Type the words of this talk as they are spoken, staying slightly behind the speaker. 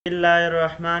بسم الله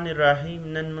الرحمن الرحیم.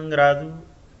 نن موږ راځو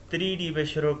 3D به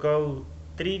شروع کوو.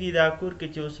 3D دا کور کې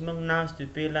چې اوس موږ ناست یو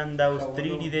فعلاً دا اوس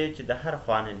 3D دی چې د هر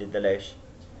خوا نه لیدلی شي.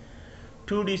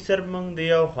 2D صرف موږ د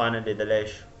یو خوا نه لیدلی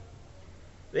شو.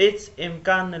 هېڅ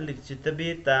امکان نه لري چې ته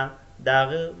بېرته د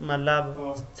هغه مطلب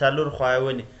څلور خوا یې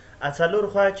ونې څلور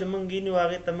خوا چې موږ وینو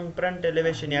هغې ته موږ فرنټ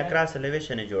الیویشن یا کراس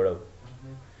الیویشن یې جوړوو.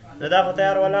 نو دا خو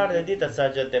تیار ولاړ دی، دې ته څه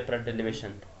حاجت دی فرنټ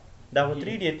الیویشن ته؟ دا خو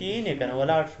 3D ته یې نه که نه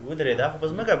ولاړ شو ودرېد، دا خو په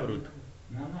ځمکه پروت.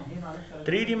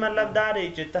 3D مطلب دا دی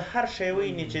چې ته هر شی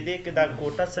وینې چې دې کې دا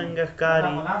کوټه څنګه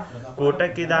ښکاري، کوټه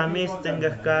کې دا میز څنګه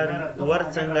ښکاري، ور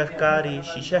څنګه ښکاري،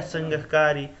 شیشه څنګه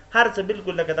ښکاري، هر څه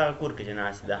بالکل لکه دغه کور کې چې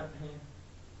ناست ده.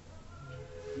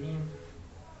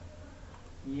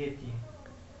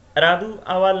 راځو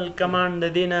اول کمانډ د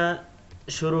دې نه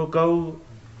شروع کوو.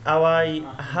 او وایي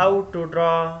how to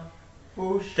draw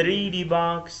 3D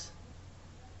box.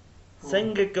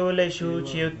 څنګه کولی شو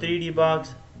چې یو 3D باکس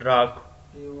ډرا کړو.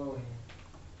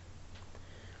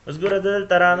 اوس ګوره زه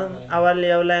دلته راغلم، اول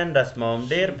یو لاین رسموم،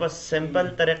 ډېر په سمپل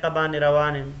طریقه باندې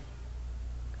روان یم.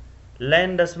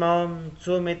 لاین رسموم،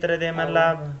 څو متره دی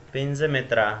مطلب 5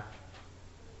 متره.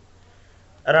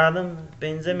 راځم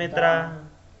 5 متره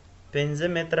 5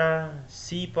 متره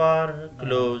سی پار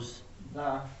کلوز.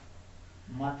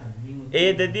 ای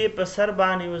د دې په سر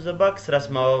باندې یو زه بکس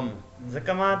رسموم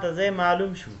ځکه ماته ځای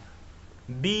معلوم شو.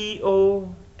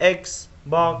 BOX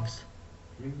box.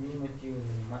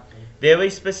 They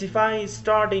will specify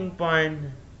starting point.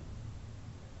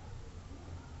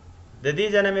 د دې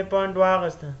ځای مې پوینټ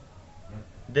واغسته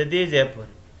د دې ځای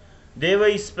پورې. They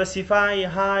will specify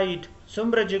height.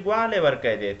 څومره جګوالی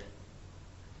ورکوی دی ته؟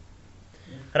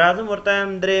 راځم ورته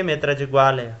یم 3 متره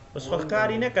جګوالی. اوس خو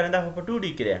ښکاري نه که نه، دا خو په 2D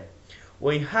کې دی.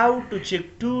 وایي how to check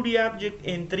 2D object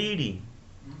in 3D.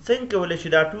 څنګه کولی شو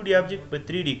دا 2D object په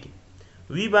 3D کې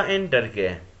وی به انټر کې.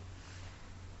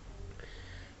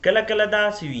 کله کله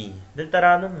داسې وي، دلته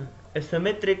راځم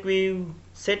اسیمیټریک ویو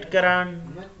سیټ کران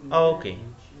اوکې.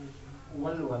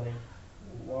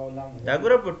 دا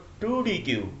ګوره په 2D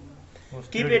کې وو.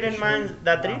 کیپ اټ ان مایند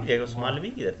دا 3D دی، اوس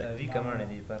معلومیږي درته.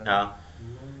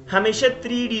 همیشه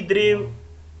 3D درې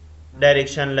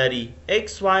ډایرکشن لري،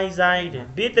 ایکس واي زیډ.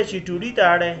 دې ته چې 2D ته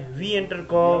اړی وی انټر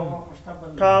کوم،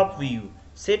 ټاپ ویو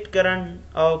سیټ کرن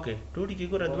اوکې. 2D کې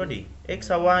ګوره 2D ایکس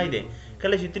او واي دی.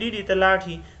 کله چې 3D ته لاړ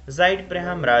شي زیډ پرې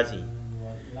هم راځي.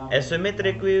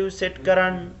 ایسومیټریک ویو سیټ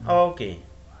کرن اوکې.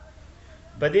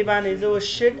 په دې باندې زه اوس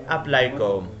شیډ اپلای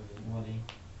کوم.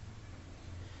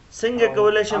 څنګه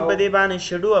کولی شم په دې باندې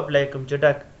شیډو اپلای کوم؟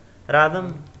 چټک راځم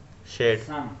شیډ،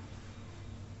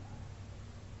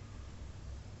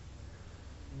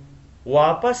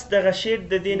 واپس دغه شیډ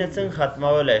د دې نه څنګه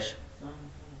ختمولی شم؟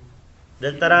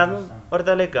 دلته راځم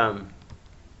ورته لیکم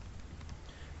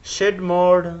شیډ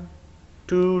موډ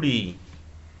 2D.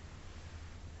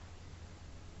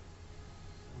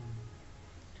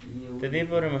 ته دې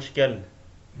پورې مشکل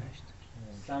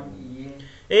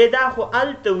دا خو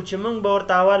هلته و چې موږ به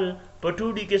ورته اول په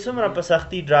 2D کې څومره په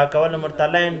سختي ډرا کولم، ورته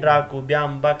لاین ډرا کړو، بیا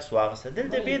هم بکس واخیسته.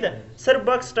 دلته بې ده صرف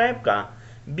بکس ټایپ کا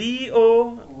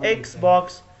BOX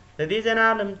باکس. د دې ځای نه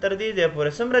علم تر دې ځای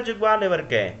پورې څومره جګوالی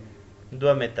ورکوی؟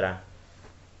 2 متره.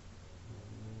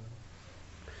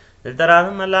 دلته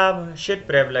راځم مطلب شیټ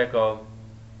پرې اپلای کوم.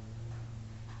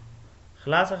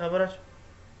 خلاصه خبره شو.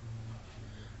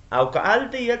 او که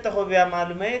هلته یې هلته خو بیا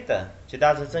معلومه یې ته چې دا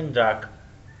څه څنګه ډرا کړه.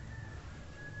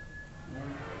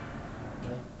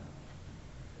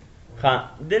 ښه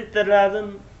دلته راځم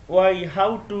وایي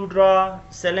how to draw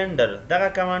cylinder. دغه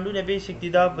کمانډونه بیسیک دي،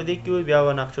 دا په دې کې وي، بیا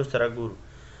به نقشو سره ګورو.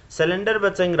 سلنډر به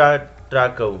څنګه ډرا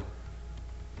کوو؟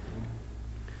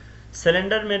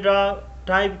 سلنډر مې ډرا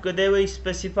ټایپ که دی وایي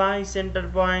سپیسیفای سینټر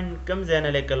پوینټ کوم ځای نه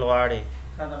لیکل غواړې؟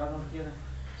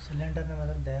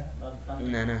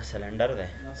 نه نه سلنډر دی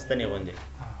ستنې غوندې.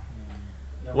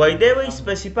 وایي دی وایي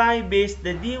سپیسیفای بیس. د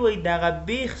دې وایي دغه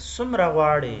بیخ څومره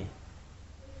غواړې؟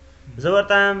 زه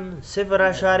ورته یم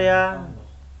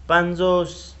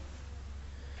 0.50.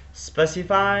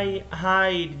 سپیسیفای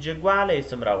هایټ جګوالی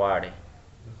څومره غواړې؟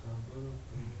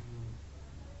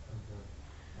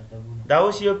 دا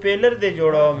اوس یو پیلر دی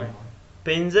جوړوم،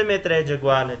 5 متره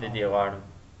جګوالی د دې غواړم.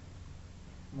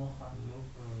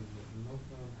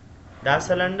 دا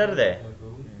سلنډر دی.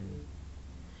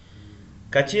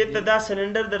 که چېرته دا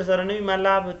سلنډر در سره نه وي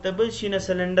مطلب ته بل شي نه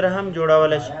سلنډر هم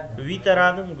جوړولی شي. وي ته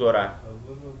راځم ګوره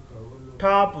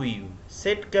ټاپ ویو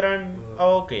سیټ کرن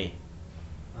اوکې.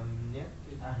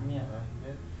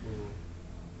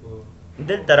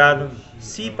 دلته راځم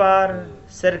سی پار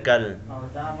سرکل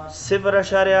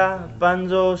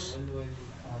 0.50.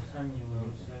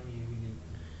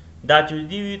 دا چې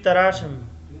دې وي ته راشم،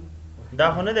 دا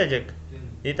خو نه دی جګ،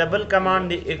 دې ته بل کمانډ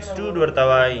دی اکسټروډ ورته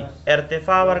وایي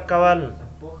ارتفاع ورکول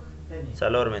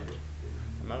 4 متر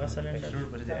هماغه سلنډر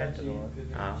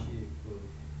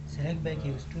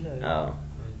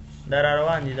دا را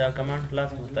روان دي دا کمانډ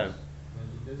خلاص ورته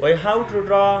وایي how to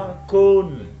draw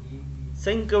cone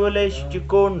څنګه کولی شو چې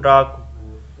کون ډرا کړو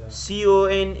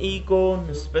CONE cone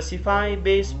specify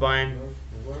base point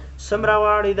څومره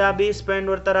غواړي دا بیس پوینټ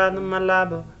ورته راځم مطلب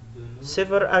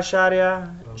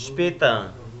 0.8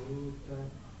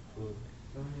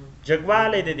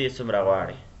 جګوالی د دې څومره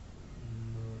غواړي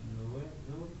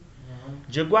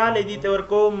جګوالی دې ته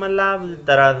ورکوم مطلب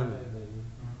دلته راځم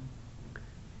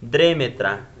 3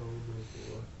 متره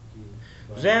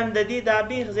زم د دې دا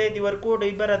بیخ ځای دې ورکو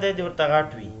ډیبره دی دې ورته غټ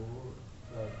وي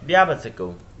بیا به څه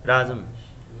کوم راځم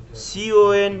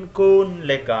CON کون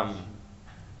لیکم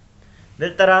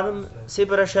دلته راځم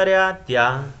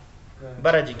 0.3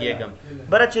 بره جګېږم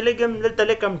بره چې لیکم دلته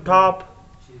لیکم ټاپ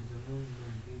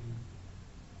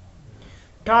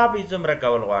ټاپ یې څومره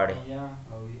کول غواړي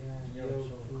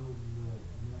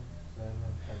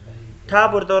ټاپ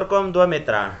ورته ورکوم 2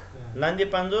 متره لاندې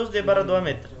 50 دی بره 2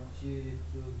 متره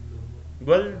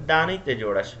ګل دانې ته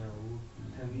جوړه شوه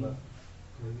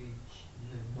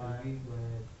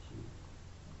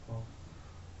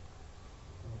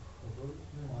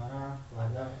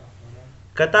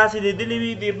که تاسې لیدلي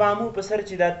وي د بامو په سر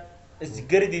چې دا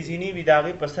ګردې زینې وي د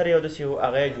هغې په سر یو داسې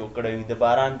هغه یې جوړ کړی وي د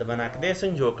باران د بنا دی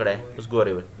څنګه جوړ کړی اوس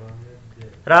ګورئ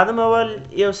راځم اول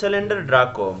یو سلنډر ډرا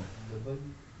کوم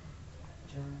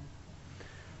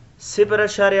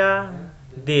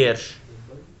 0.10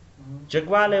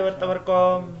 جګوالی ورته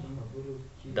ورکوم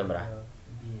دومره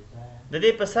د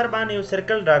دې په سر باندې یو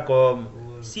سرکل ډرا کوم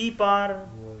سی پار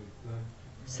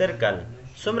سرکل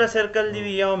څومره سرکل دی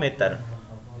وي 1 متر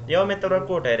 1 متر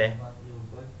ورکوټی دی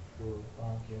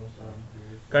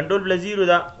کنټرول پلس 0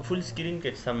 دا فل سکرین کې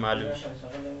سم معلوم شي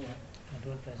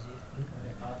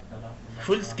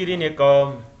فل سکرین یې کوم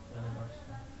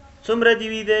څومره دی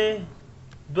وي دی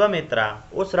 2 متره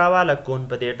اوس راواله کون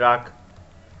په دې ډراک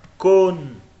کون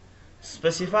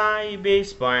specify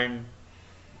base point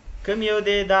کوم یو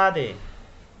دی دا دی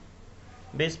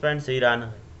بیس پوینټ صحیح رانه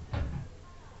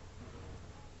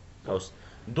اوس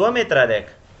 2 متره دی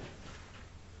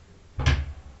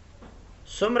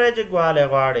څومره جګوالی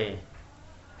غواړي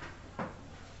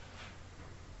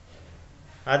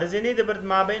د ځینې د برد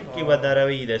مابین کې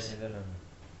ودروي داسې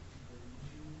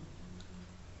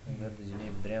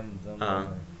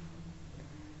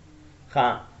ها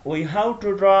وی how to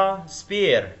draw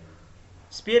spear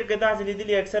spear که تاسې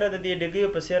لیدلي اکثره د دې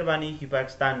ډګیو په سیر باندې ایښي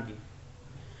پاکستان کې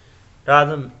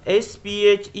راځم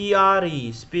SPHERE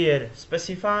spear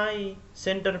specify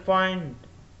center point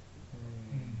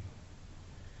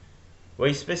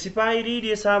وی specify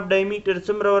radius of diameter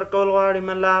څومره ورکول غواړي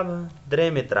مطلب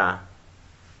 3 متره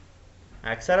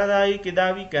اکثره دا وي کې دا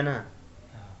وي که نه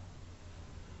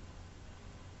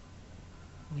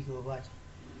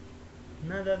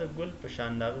نه دا د ګل په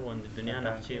شان د هغه غوندې دنیا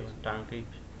نقشې ټانکۍ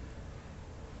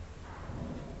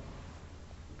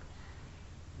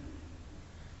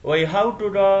وی how to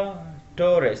draw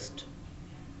tourist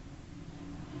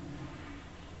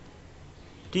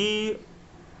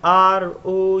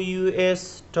TROUS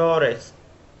tourist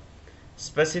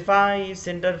specify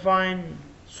center point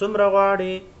څومره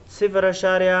غواړي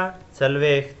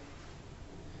 0.40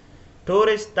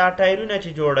 ټورسټ دا ټایرونه چې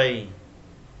جوړوي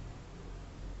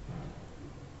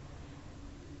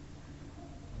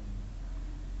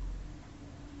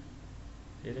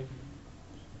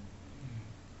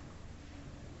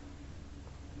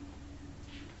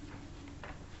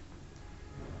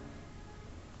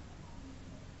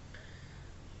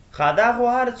خدا خو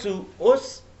هر څو اوس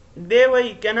دی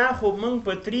وایي که نه خو موږ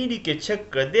په 3D کې چک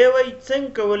کړه دی وایي څنګه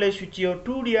کولی شو چې یو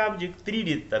 2D آبجکټ 3D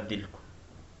تبدیل کړو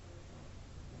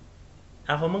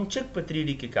هغه موږ چک په 3D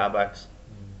کې کاباکس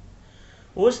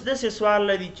اوس داسې سوال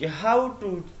لري چې how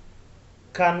to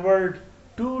convert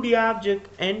 2D object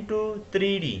into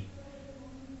 3D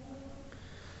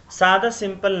ساده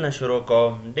سمپل نه شروع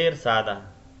کوم ډیر ساده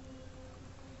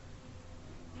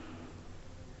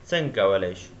څنګه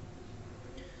کولی شو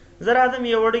زه راځم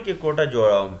یو وړوکې کوټه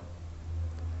جوړوم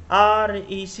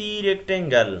REC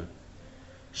rectangle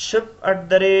shift at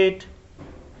the rate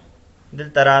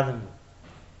دلته راځم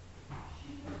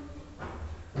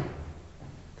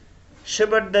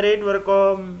shift at the rate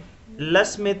ورکوم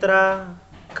 10 متره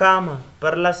کاما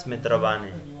پر 10 متره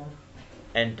باندې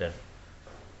انټر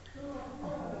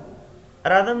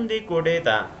راځم دې کوټې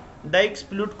ته دا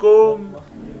ایکسپلوډ کوم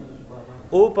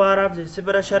او پار اپ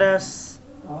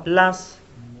 0.10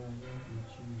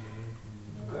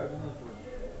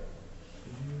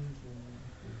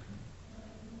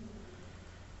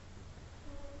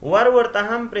 ور ورته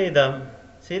هم پرېږدم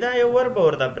سیدا یو ور به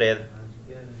ورته پرېږدم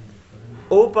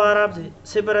او په عرب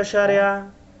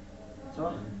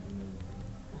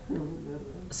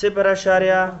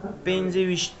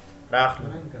 0.25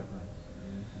 راخلم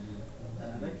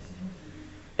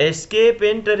اسکیپ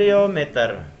انټر یو متر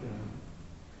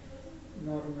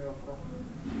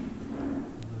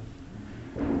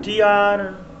ټي آر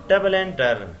ډبل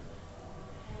انټر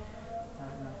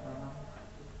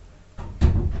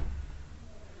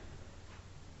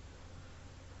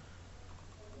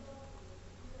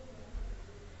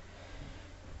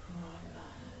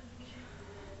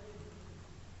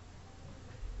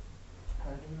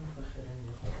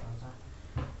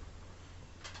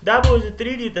دا به اوس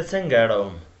 3D ته څنګه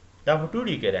اړوم دا خو 2D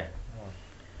کې دی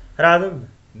راځم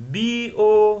بي او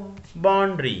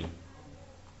باونډري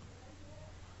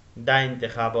دا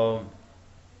انتخابوم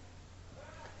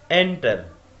انټر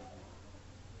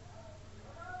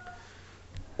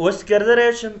اوس کردی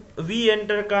شم وی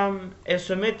انټر کوم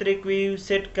ایسومیتریک ویو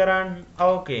سیټ کران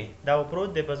اوکې دا پروت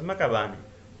دی په ځمکه باندې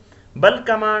بل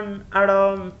کمانډ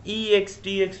اړوم ای ایکس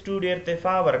ټي ایکسټروډ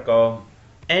ارتفاع ورکوم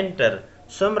انټر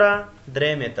څومره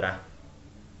 3 متره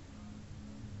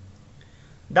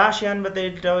دا شیان به ته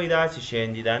الټوئ داسې شیان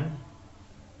دي دا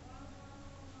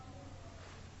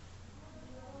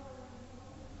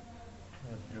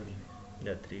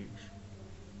دا 3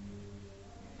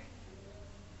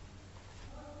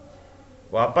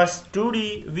 واپس 2D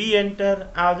وی انټر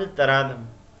او دلته راغلم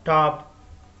ټاپ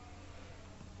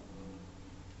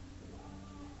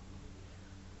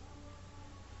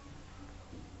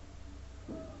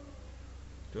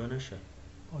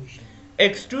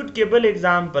ایکسټروډ کې بل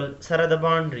اگزامپل سره د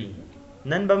باونډري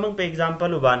نن به موږ په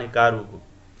اگزامپل باندې کار وکړو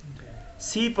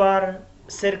سی پر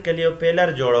سرکل یو پیلر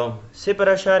جوړوم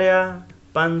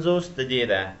 0.50 دی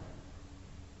ده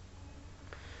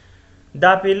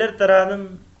دا پیلر ترانم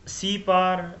سی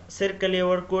پر سرکل یو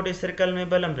ورکوټي سرکل میں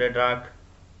بلم ریډراک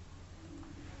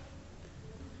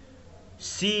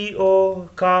سی او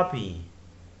کاپی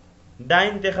دا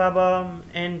انتخابم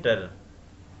انټر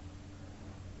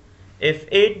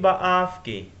F8 با آف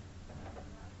کی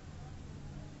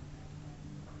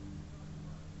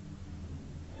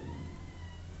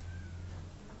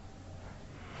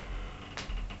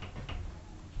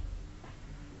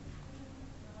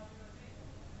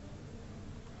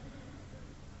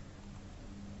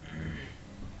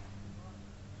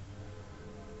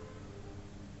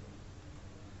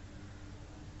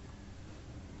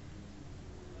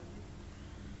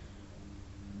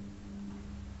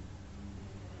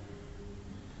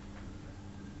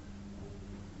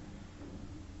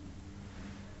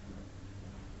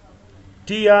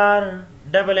TR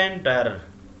double enter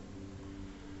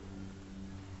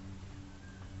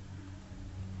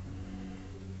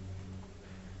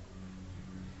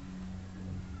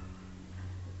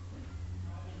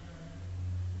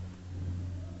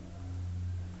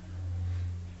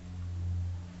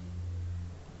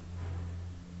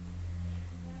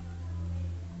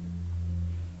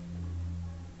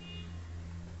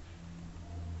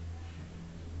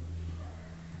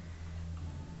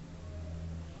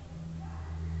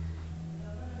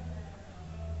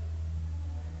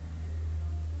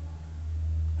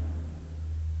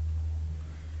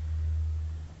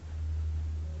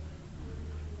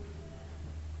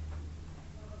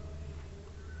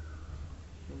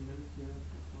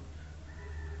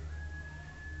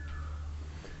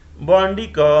boundary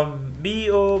को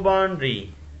BO boundary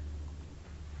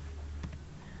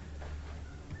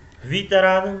we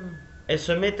तरह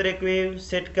isometric wave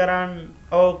set करान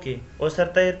ओके और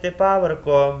सरता इर्तिफा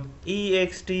को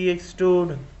EXT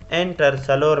extrude enter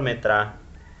सलोर मेत्रा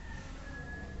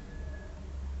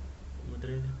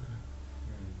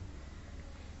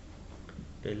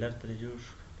टेलर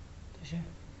त्रिजोश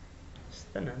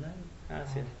استنى لا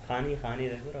آسف خاني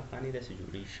ده كرة خاني ده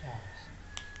سجوريش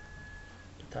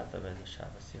تعتبر هذا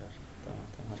الشعب السيار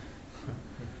تمام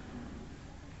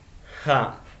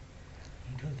ها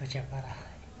دول بجبارة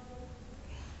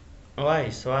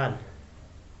واي سؤال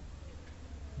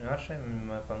نعرف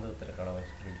ما فهمت الطريقة على وجه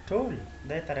ټول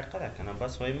دا طریقه ده کنه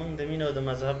بس وای موږ د مینه او د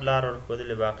مذهب لار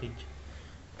ورکودلې باقي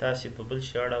تاسو په بل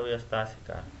شي اړه وي تاسو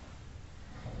کار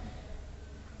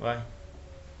وای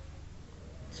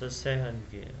څه سهل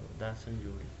کې دا څنګه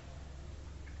جوړي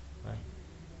وای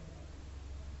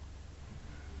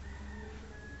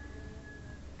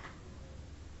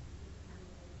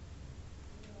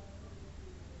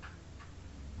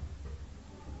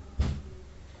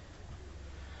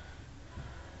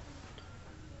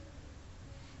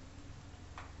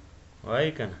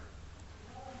وای کنه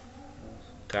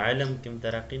که علم کم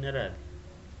ترقی نه راځي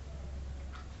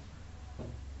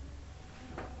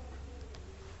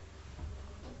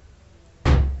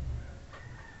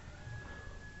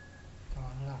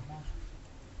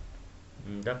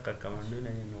دقه کمنډونه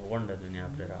دي نو غونډه دنیا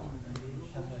پرې روانه